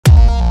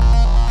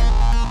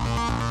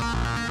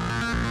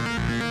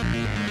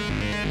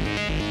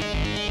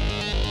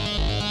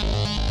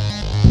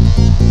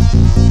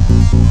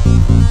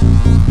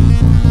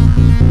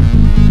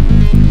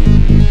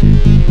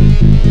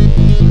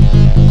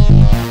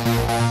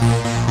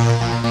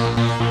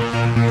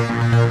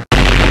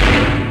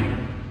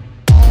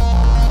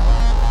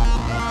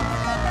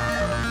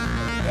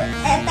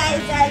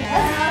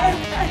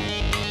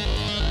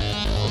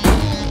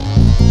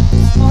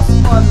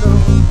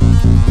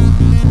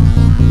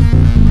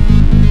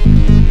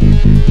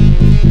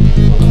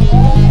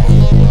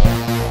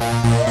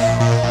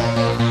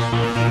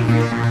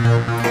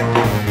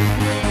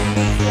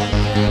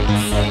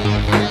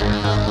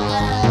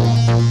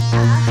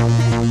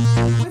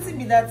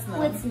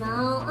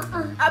now.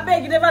 I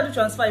beg, you never do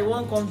transfer, you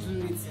won't come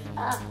do it.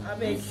 I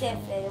beg.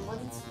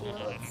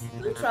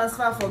 Do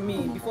transfer for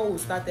me before we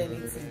start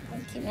anything.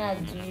 Okay, now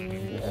do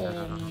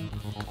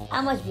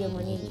how much be your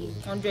money again?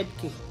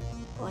 100K.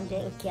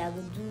 100, okay, I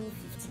will do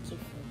 50K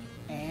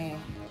for you.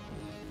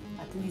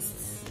 At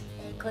least.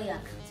 Call your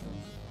account.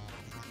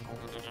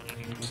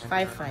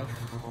 55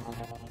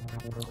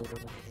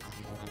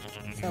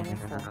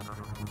 75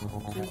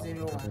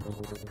 201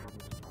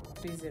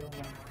 301.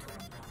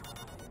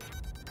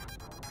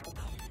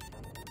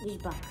 Which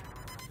bank?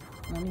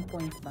 Money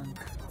Points Bank.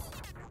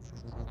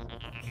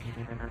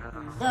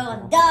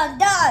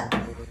 Done.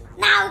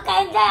 Now we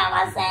can enjoy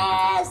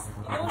ourselves.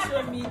 Don't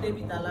show me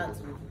debit alert.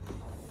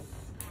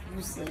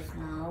 You safe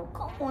now.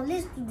 Come on,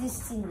 let's do this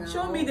thing now.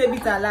 Show me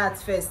debit alert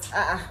first.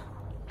 I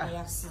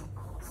have seen.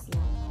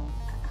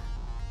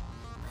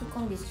 You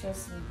can't be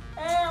stressing.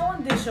 I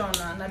want this show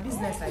now. Na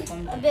business I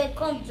come. Okay,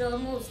 come,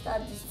 John. We'll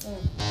start this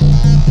thing.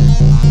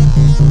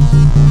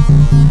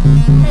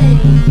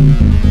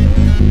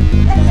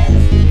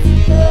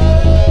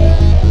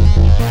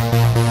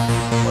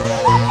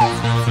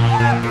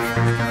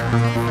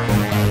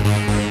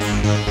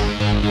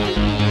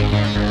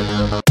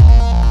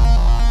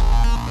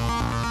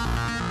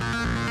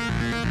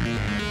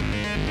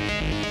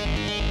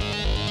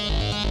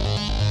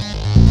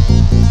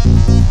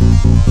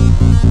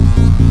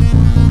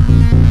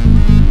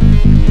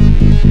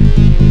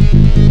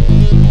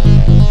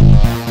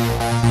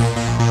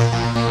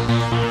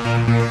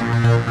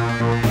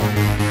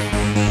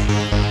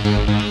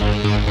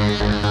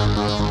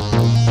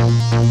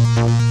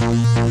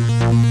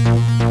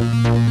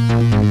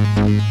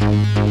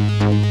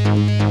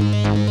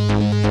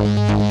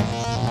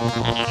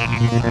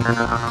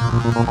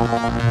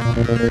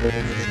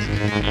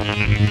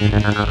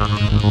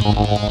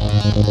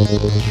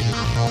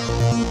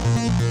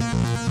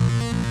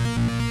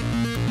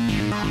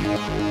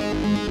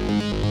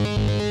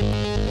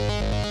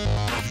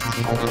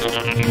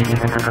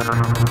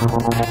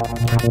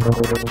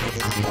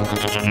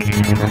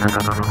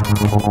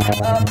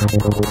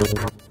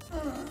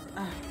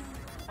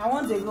 I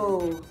want to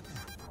go.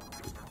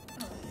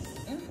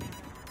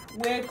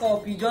 Wake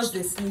up, you just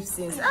the sleep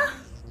since.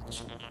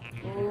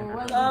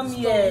 Come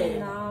here.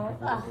 Now?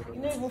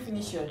 You don't even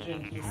finish your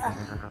drink, please.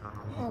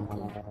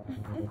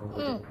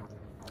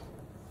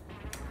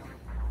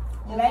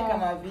 You like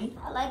Amavi?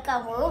 I like her. I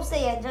hope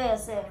say you enjoy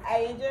yourself. I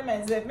enjoy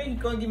myself. Maybe you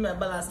can't give me a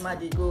balance, ma,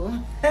 they go.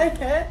 I'm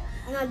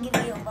not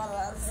giving you a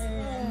balance.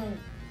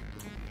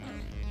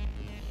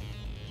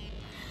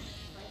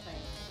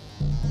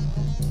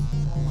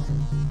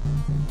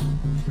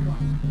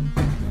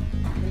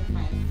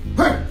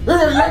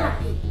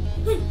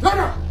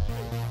 Lana!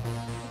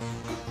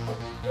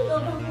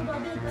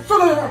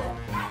 Shut up!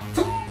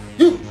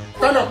 You!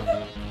 Stand up!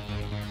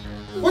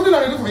 What did I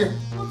do for you?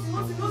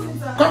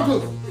 Come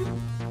close!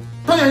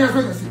 Turn your hands,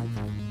 face and see.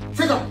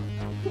 Shake up!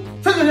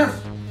 Shake your hands!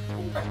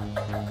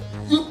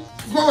 You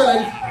small boy like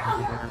this.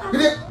 You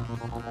did?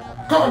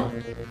 Come on!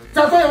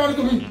 Transfer your money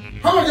to me.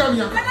 How much do you have in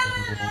your account?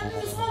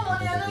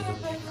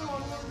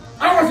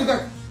 How much is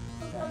that?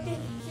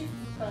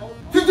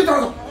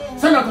 50,000.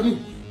 Send that to me.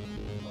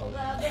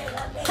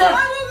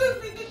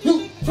 You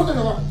shut the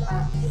door.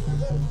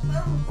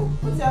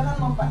 What's your account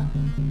number?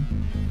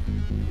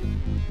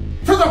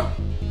 Shut up!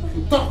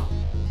 You talk.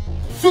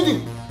 Shoot him.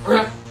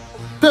 Alright.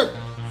 Take.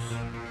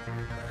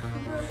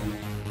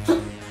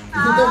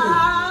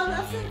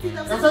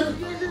 I've sent it.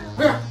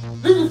 Here,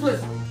 leave this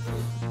place.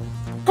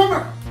 Come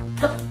back.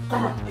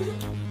 Come back.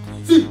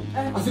 See,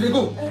 as they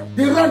go,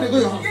 they run, they go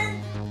your house.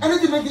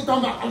 Anything make you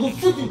come back, I will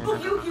shoot you.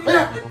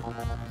 Here,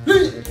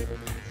 leave it.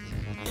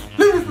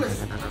 Leave this place.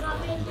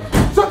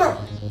 Shut up.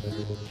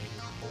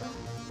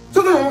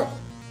 Shut up.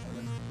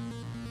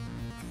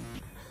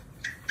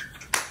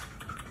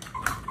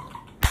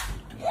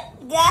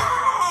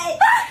 Guy,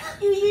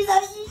 you use a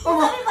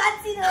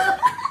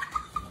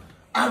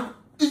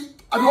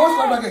I won't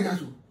slap back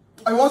against you.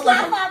 I won't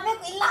slap back.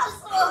 make me laugh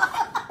so.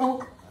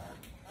 Oh,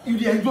 you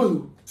did enjoy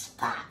you.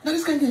 Now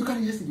this kind of thing you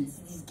carry yesterday.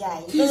 This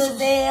guy, you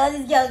know, all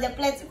these girls, they're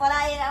plenty for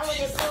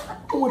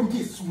that. Oh, it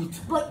is sweet.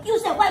 But you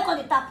said, why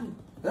can't they tap me?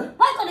 Eh?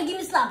 Why can't they give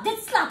me slap? They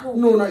slap. Oh.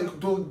 No,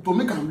 don't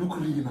make her look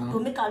really now.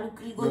 Don't make her look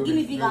real. Go give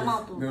me big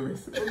amount. Oh. No,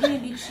 miss. Go give me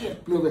big share.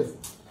 No, miss.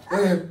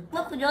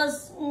 What could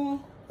just.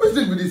 What's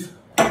the with this?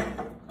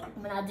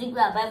 When I drink,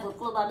 I buy for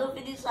club. I don't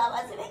finish up.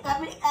 I say, make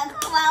a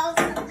come out.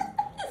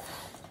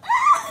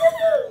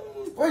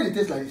 Why did it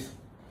taste like this?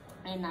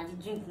 And now the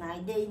drink now,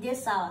 they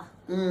sour.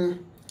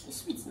 It's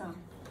sweet now.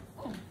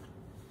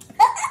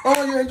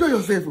 Oh, you enjoy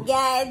yourself.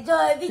 Yeah,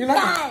 enjoy big You like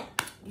time.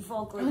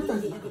 Before going, 3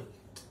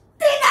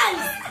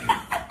 times.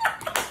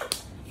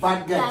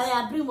 Bad guys. Yeah,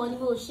 I bring money,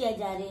 we'll share,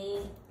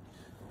 Jare.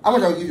 How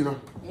much I will give you now?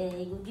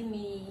 You will give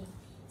me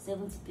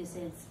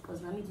 70%,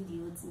 because now me do the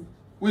whole thing.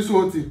 Which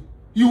whole thing?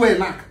 You were a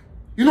knack.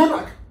 You know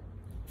knack?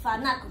 For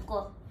knack, of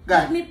course.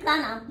 Guy. Not me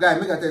plan am. Guy,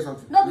 make I tell you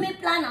something. Not me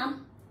plan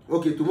am.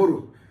 Okay,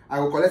 tomorrow, I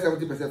will collect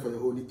 70% for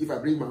your own if I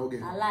bring my own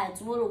girl. I lie.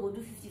 Tomorrow we'll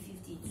do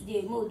 50-50.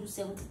 Today we'll do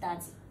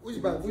 70-30.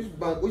 Which bank?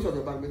 Which of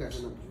the bank make I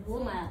send them? You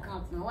hold my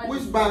account now. Why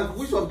Which bank?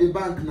 Which of the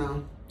bank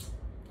now?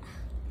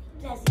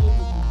 Let's see.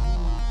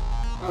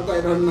 After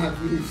I don't know,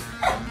 please.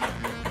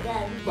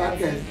 Yeah,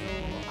 Backend.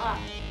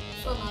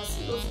 So now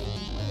see those things.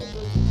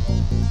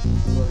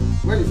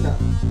 When is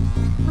that?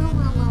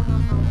 Mama.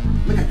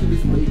 Make I keep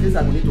this money in case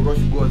I need to rush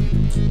to go on it.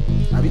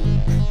 Abi?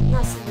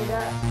 Now see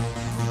that.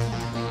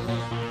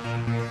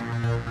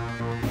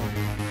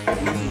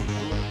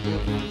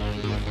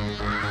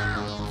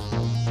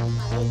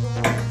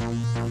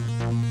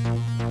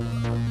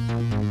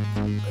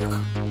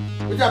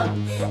 What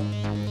happened?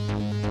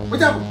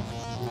 What happened?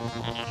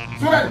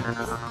 Smart.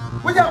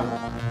 What happened?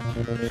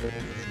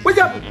 What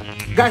happened?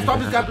 Guys, stop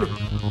this happening.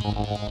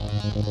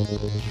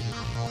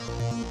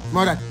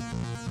 Smart.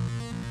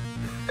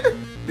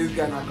 This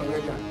guy not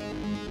coming.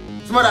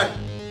 Smart.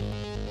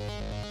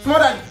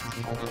 Smart.